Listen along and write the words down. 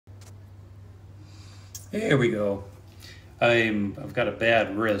Here we go. I've got a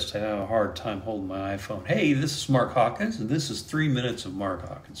bad wrist. I have a hard time holding my iPhone. Hey, this is Mark Hawkins, and this is 3 minutes of Mark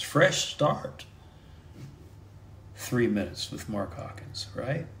Hawkins. Fresh start. 3 minutes with Mark Hawkins,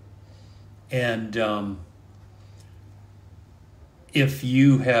 right? And if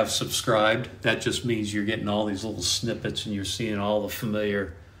you have subscribed, that just means you're getting all these little snippets and you're seeing all the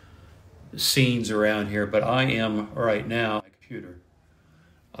familiar scenes around here. But I am right now on my computer.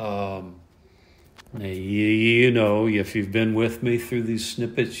 You know, if you've been with me through these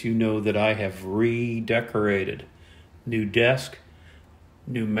snippets, you know that I have redecorated. New desk,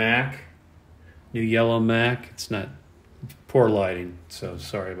 new Mac, new yellow Mac. It's not poor lighting, so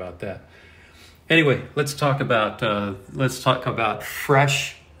sorry about that. Anyway, let's talk about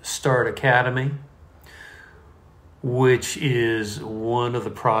Fresh Start Academy, which is one of the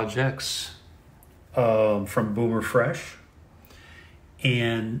projects from Boomer Fresh,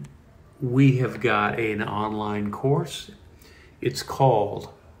 and we have got an online course. It's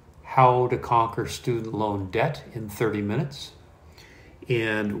called How to Conquer Student Loan Debt in 30 Minutes.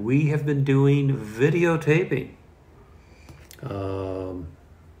 And we have been doing videotaping. I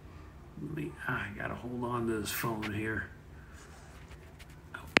gotta hold on to this phone here.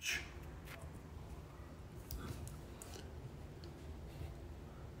 Ouch.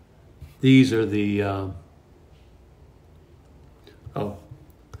 These are the,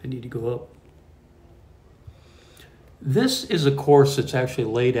 I need to go up. This is a course that's actually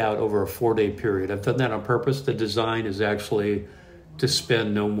laid out over a 4-day period. I've done that on purpose. The design is actually to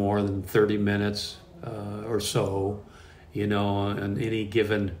spend no more than 30 minutes or so, you know, on any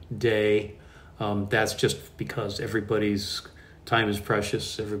given day. That's just because everybody's time is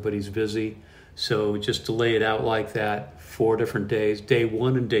precious. Everybody's busy. So just to lay it out like that, 4 different days. Day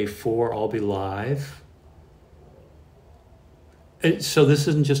 1 and day 4, I'll be live. So this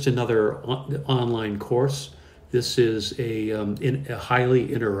isn't just another online course. This is a highly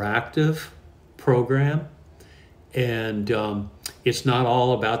interactive program, and it's not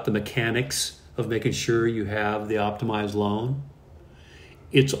all about the mechanics of making sure you have the optimized loan.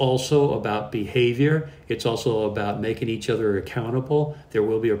 It's also about behavior. It's also about making each other accountable. There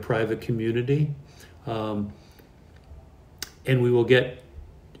will be a private community, and we will get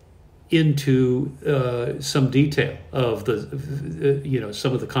into some detail of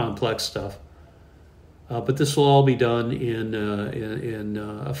some of the complex stuff, but this will all be done in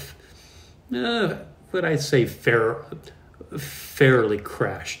what I'd say fairly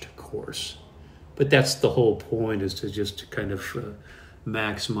crashed course. But that's the whole point, is to kind of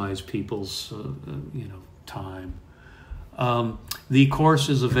maximize people's time. The course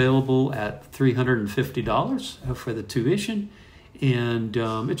is available at $350 for the tuition. And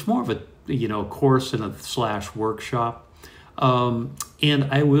it's more of a course and a / workshop, and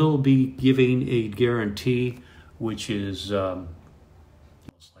I will be giving a guarantee, which is almost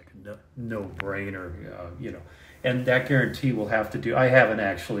like a no-brainer, and that guarantee will have to do. I haven't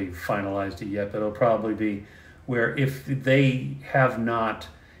actually finalized it yet, but it'll probably be where if the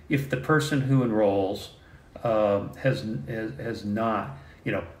person who enrolls has not,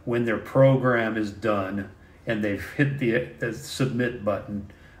 when their program is done and they've hit the submit button,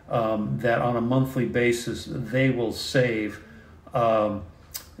 that on a monthly basis they will save the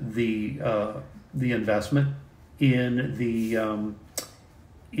investment in the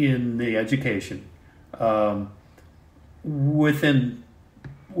education within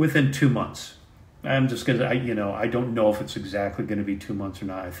 2 months. I'm just gonna, I don't know if it's exactly going to be 2 months or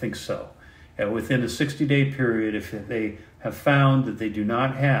not. I think so. Within a 60-day period, if they have found that they do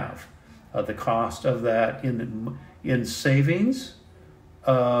not have the cost of that in savings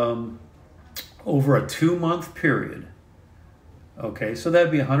over a 2-month period. Okay, so that'd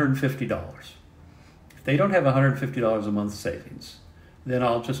be $150. If they don't have $150 a month savings, then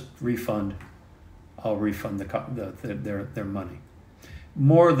I'll just refund. I'll refund their money.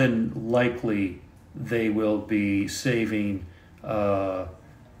 More than likely, they will be saving. They'll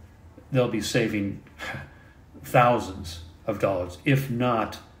be saving thousands of dollars, if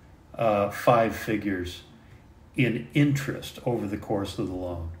not 5 figures in interest over the course of the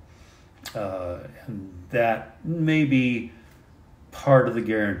loan. And that may be part of the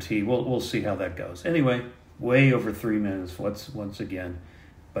guarantee. We'll see how that goes. Anyway, way over 3 minutes once again.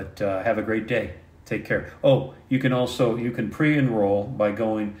 But have a great day. Take care. Oh, you can pre-enroll by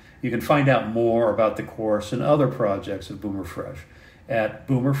going, you can find out more about the course and other projects of Boomer Fresh at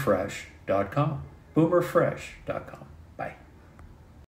boomerfresh.com. Boomerfresh.com.